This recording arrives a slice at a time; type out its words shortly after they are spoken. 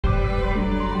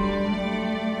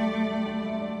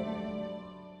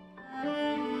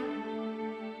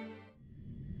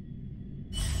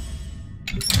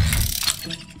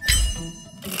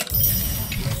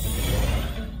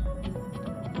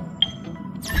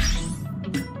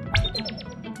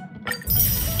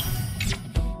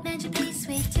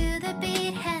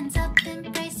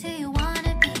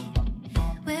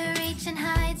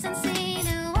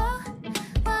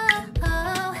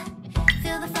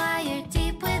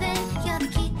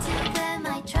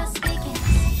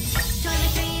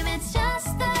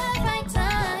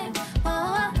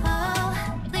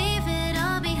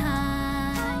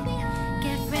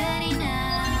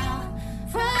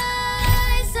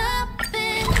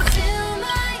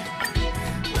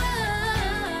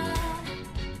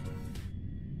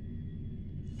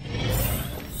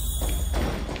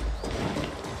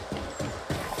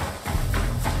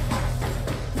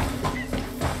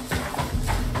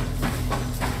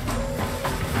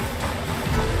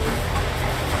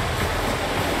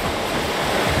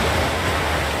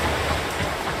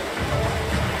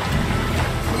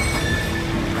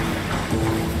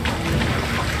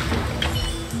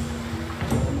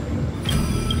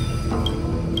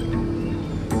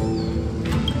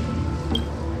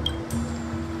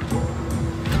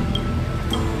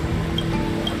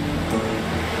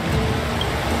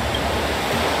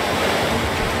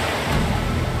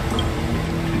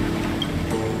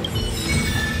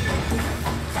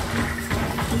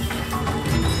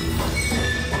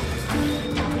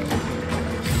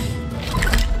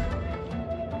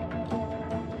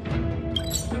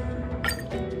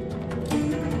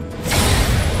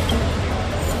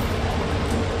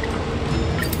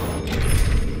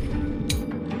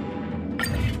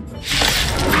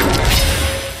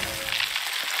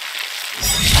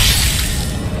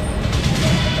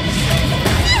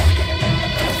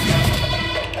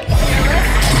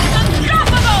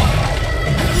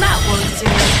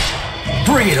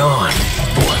Bring it on,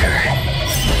 Booker.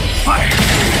 Fire!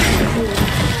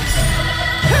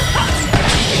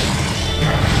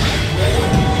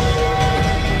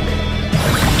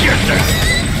 Get there!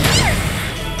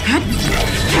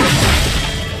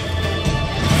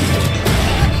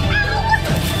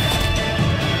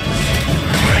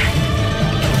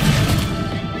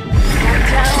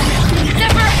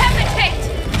 Never hesitate!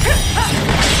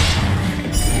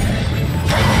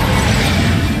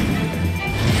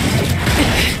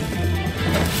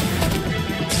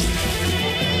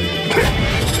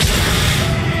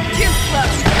 Too slow!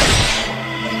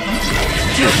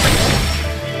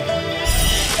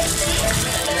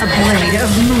 A blade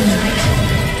of moonlight.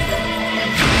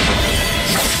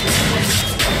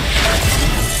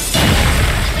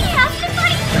 We have to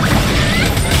fight!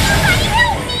 Somebody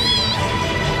help me!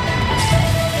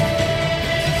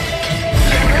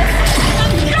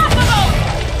 Unstoppable!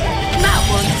 That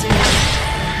won't do.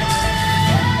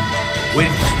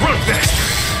 Wind, run faster!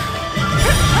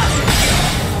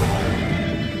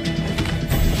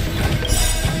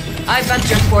 I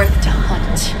venture forth to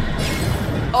hunt.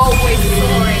 Always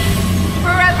soaring,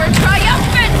 forever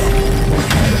triumphant!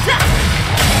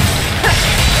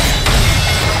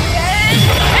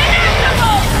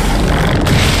 Inevitable!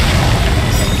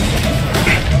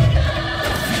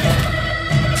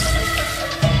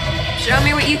 Show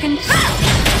me what you can do.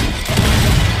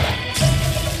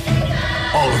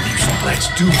 All of you, let's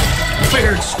do it.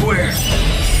 Fair and square.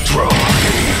 Draw.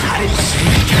 I didn't see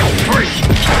you count three.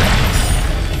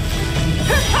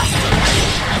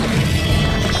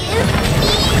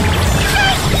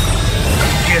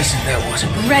 Guessing that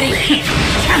wasn't Ready.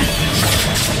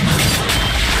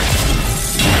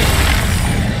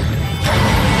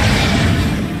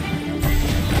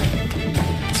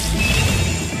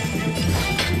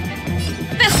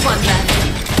 This one then.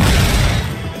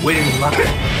 waiting in luck.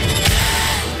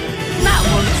 That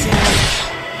won't do.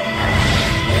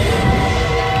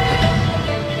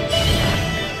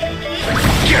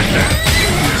 Get there!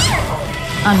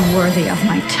 Unworthy of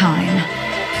my time.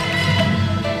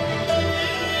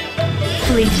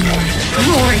 Bleeding light,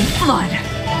 roaring flood.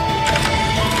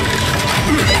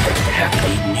 Haven't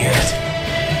eaten yet.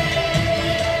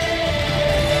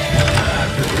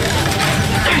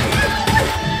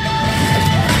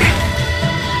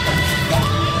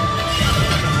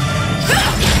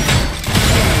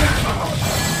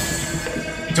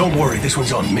 Don't worry, this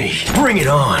one's on me. Bring it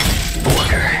on,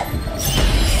 Booker.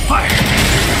 Fire!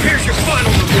 Here's your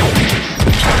final reward.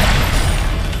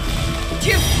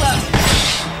 Too slow.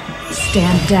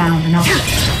 Stand down and I'll...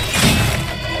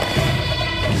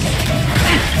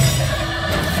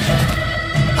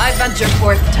 I venture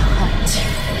forth to hunt.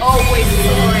 Always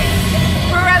soaring.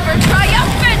 Forever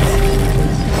triumphant!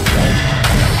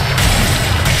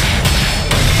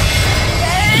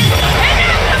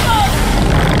 Inevitable!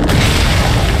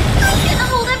 I'm gonna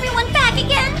hold everyone back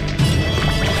again.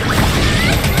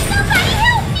 Somebody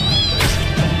help me!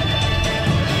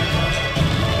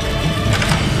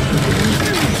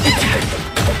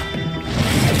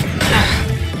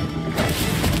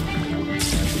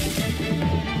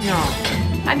 No.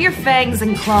 Have your fangs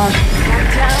and claws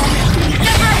back down.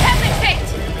 Never hesitate!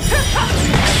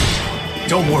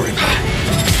 Don't worry about it.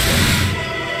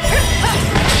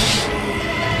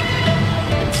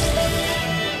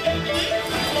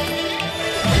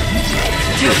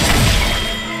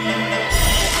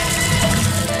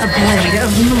 A blade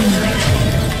of moonlight.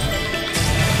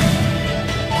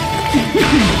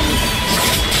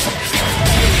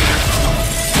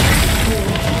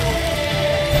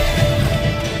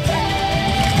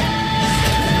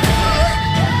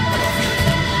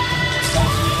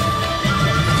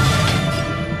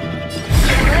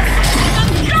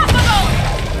 Unstoppable!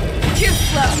 Too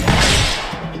slow.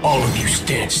 All of you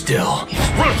stand still.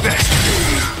 Run fast!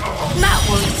 That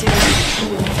won't do.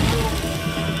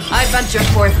 I venture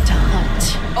forth to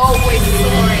hunt. Always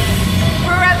soaring.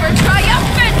 Forever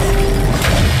triumphant!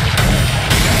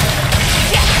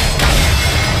 Yes!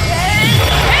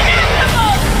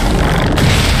 Inevitable!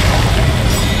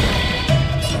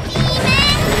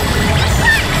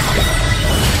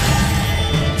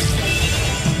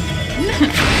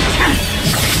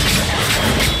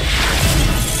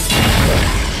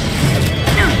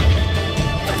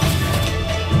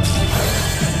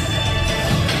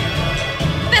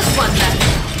 This one then.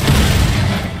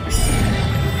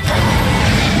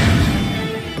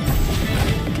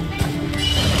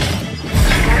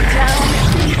 Back down.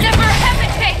 Never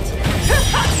hesitate!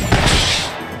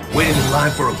 Waiting in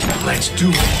line for a... Let's do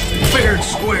it. Fair and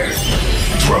square.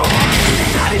 Draw. I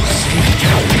didn't see you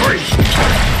count three.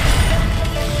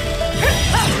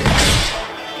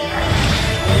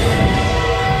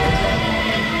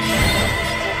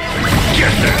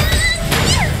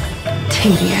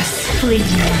 Tedious, fleeting,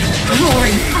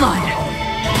 roaring flood.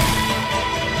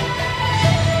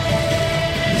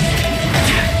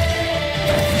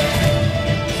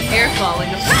 Hair falling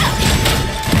apart.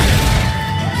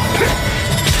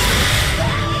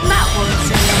 That works.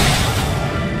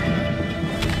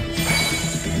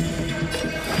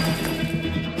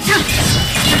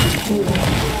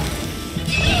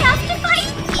 We have to fight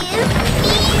you.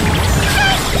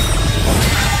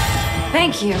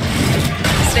 Thank you.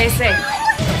 Stay safe.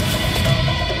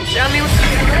 Show me what you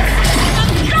do.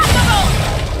 Unstoppable!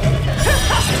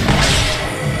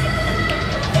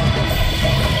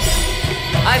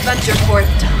 I venture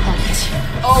forth to hunt.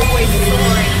 Always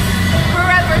soaring.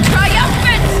 Forever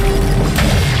triumphant!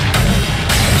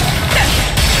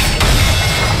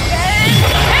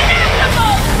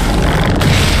 Inevitable!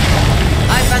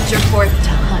 I venture forth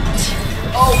to hunt.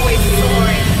 Always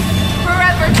soaring.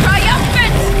 Forever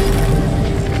triumphant!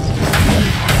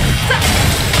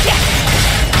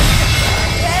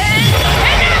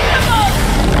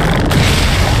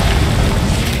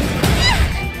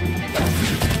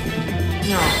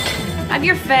 No. Have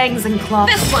your fangs and claws.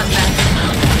 This one then.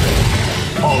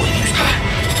 All of you.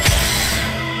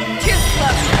 Too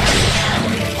slow.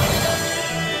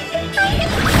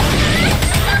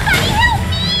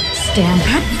 Stand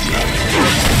up.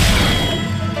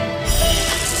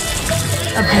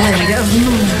 A blade of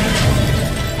moonlight.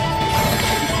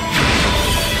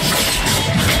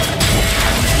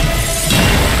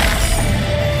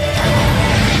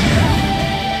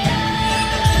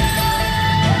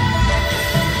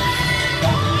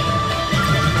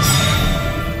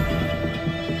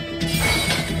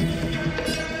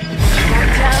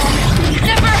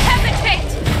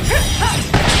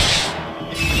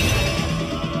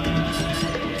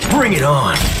 Bring it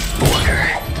on, Walker.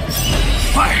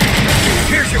 Fire!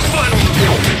 Here's your final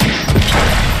reveal.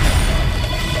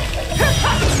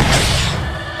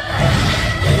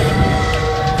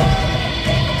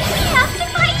 We have to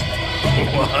fight.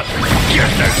 What?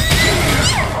 Get there!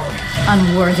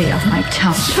 Unworthy of my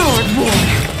tongue. Sword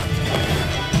warrior.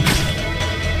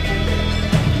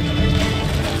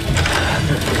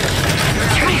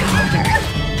 Try harder.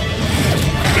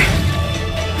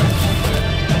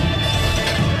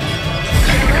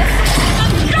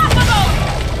 Unstoppable!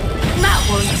 That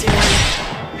won't do it.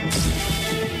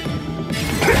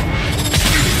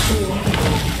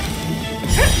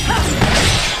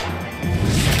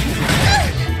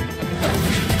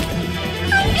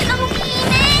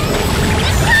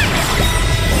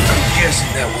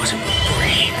 Guessing that wasn't for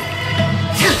free.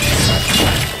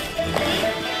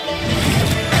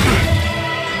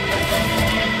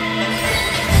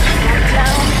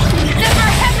 Down. Never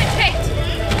hesitate!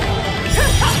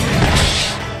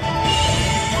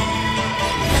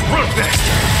 Run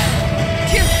faster!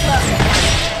 Too slow.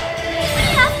 We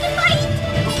have to fight.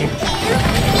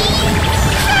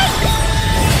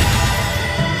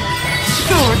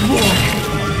 Sword warrior.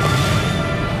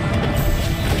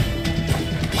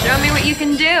 Show me what you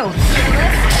can do.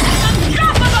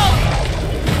 Unstoppable!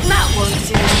 That won't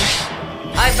do.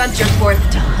 I venture forth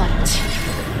to hunt.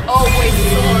 Always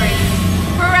soaring.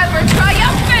 Forever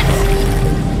triumphant!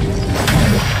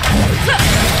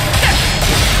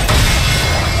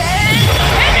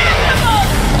 Inevitable!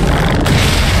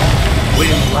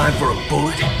 Waiting in line for a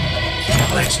bullet?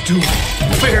 Let's do it.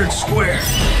 Fair and square.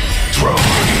 Throw. I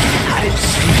didn't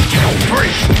see you count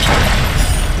three.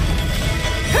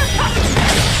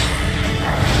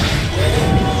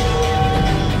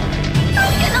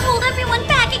 I'm gonna hold everyone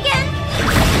back again.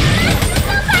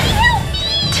 Somebody help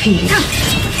me. Tedious.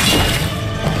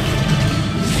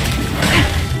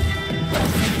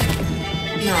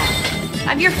 No.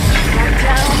 Have your back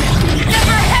down.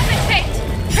 Never hesitate!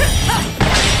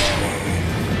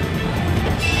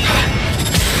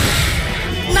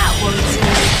 That won't do.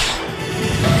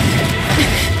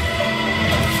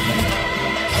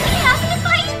 We have to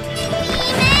fight.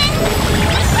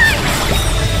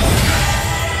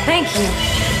 Thank you.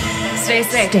 Stay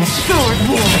safe. Stand. Sword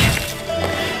warrior.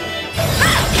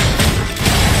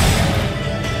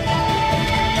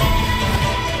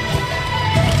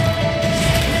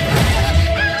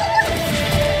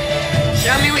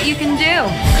 Show me what you can do.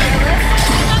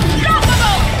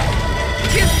 Unstoppable!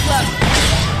 Too slow.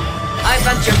 I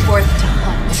venture forth to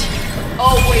hunt.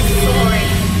 Always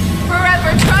soaring.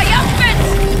 Forever triumphant!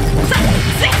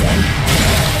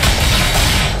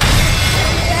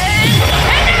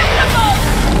 Inevitable!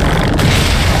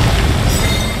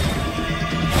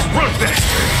 Run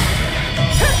faster!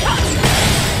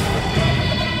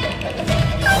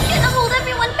 I'm gonna hold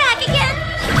everyone back again.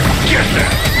 Get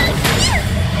there!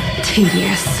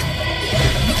 Tedious.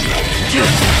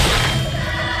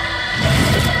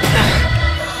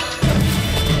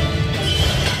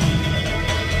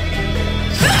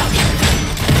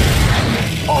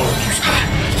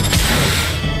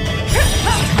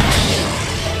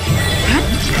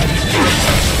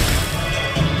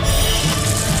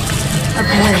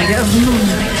 Bride of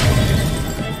moonlight.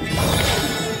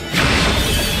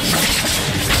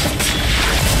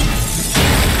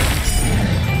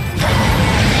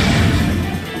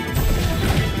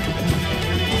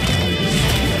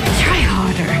 Try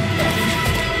harder.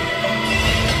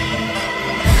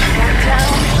 Back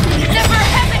down. Never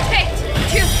hesitate!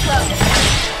 Too slow.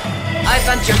 I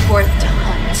venture forth to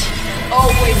hunt.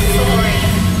 Always soaring.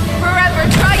 Forever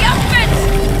triumphant!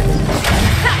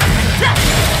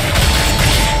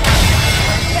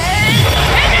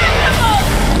 Inevitable!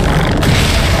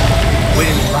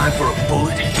 Waiting in line for a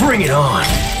bullet? Bring it on,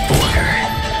 Booker.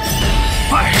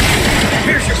 Fire!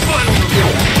 Here's your final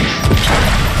reward!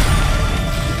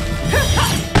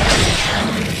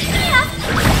 Somebody help me!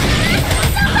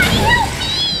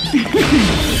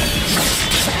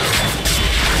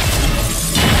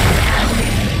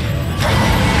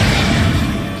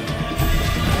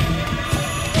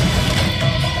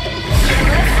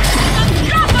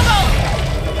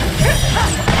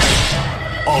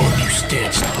 All of you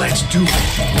stand still. Let's do it.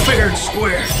 Fair and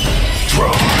square.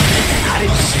 Draw. I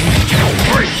didn't say you don't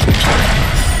break.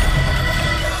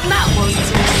 That won't do.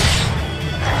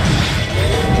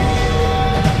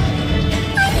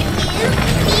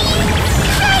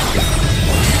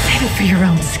 Save it for your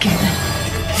own skin.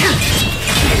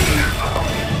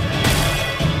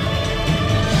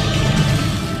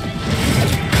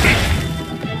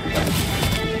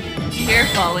 You're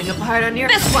falling apart on your...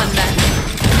 This one, then.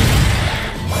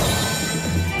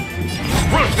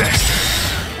 Run faster.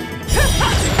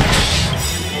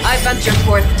 I venture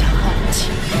forth to hunt.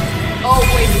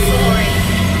 Always soaring.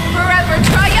 Forever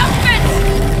triumphant!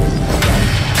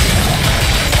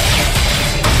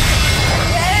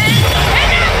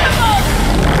 Inevitable!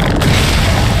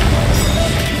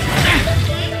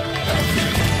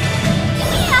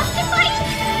 We have to fight!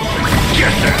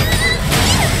 Get them.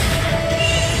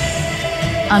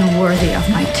 Unworthy of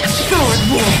my sword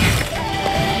warrior.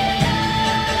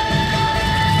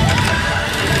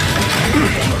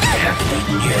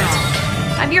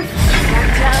 I'm your... Back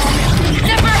down.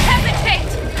 Never hesitate!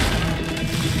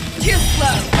 Too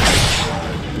slow.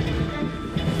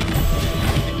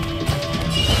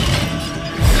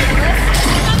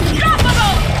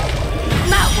 Unstoppable!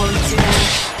 That won't do.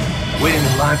 Waiting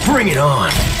in line. Bring it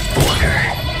on, Booker.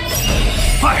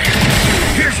 Fire!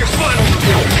 Here's your final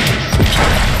reward.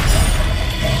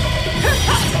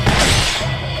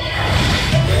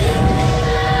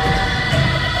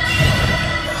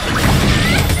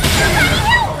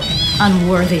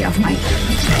 Unworthy of my...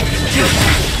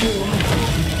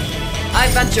 I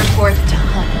venture forth to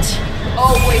hunt.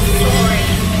 Always soaring.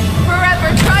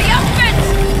 Forever triumphant!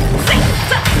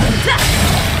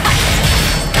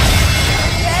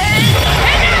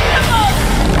 Inevitable!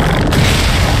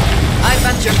 I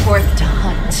venture forth to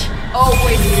hunt.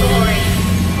 Always soaring.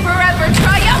 Forever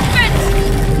triumphant!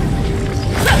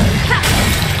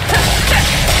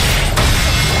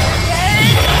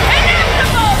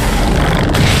 Inevitable!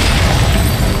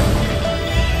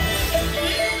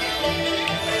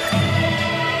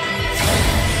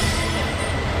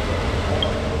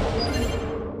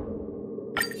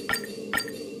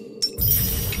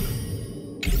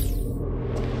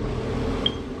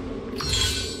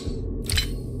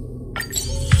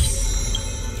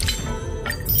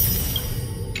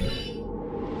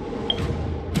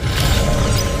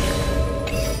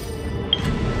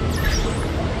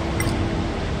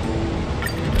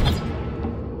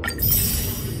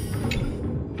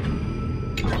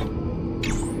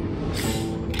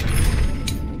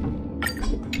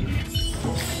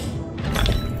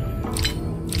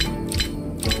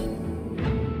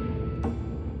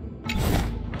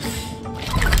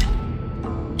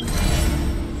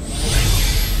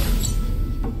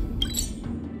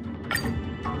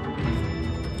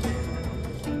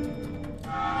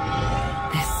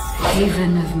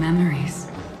 Haven of memories.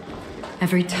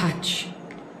 Every touch,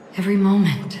 every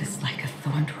moment is like a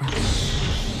thorned rose.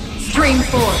 Stream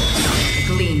forth,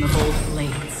 the gleam of old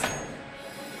blades.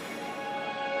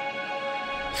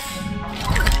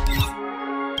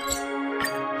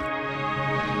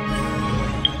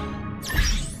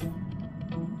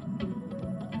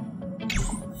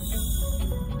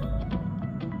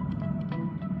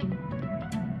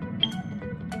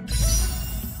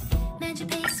 Magic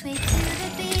pace, way to the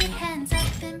beat. Hands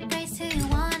up, embrace who you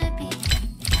wanna be.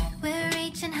 We're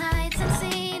reaching heights and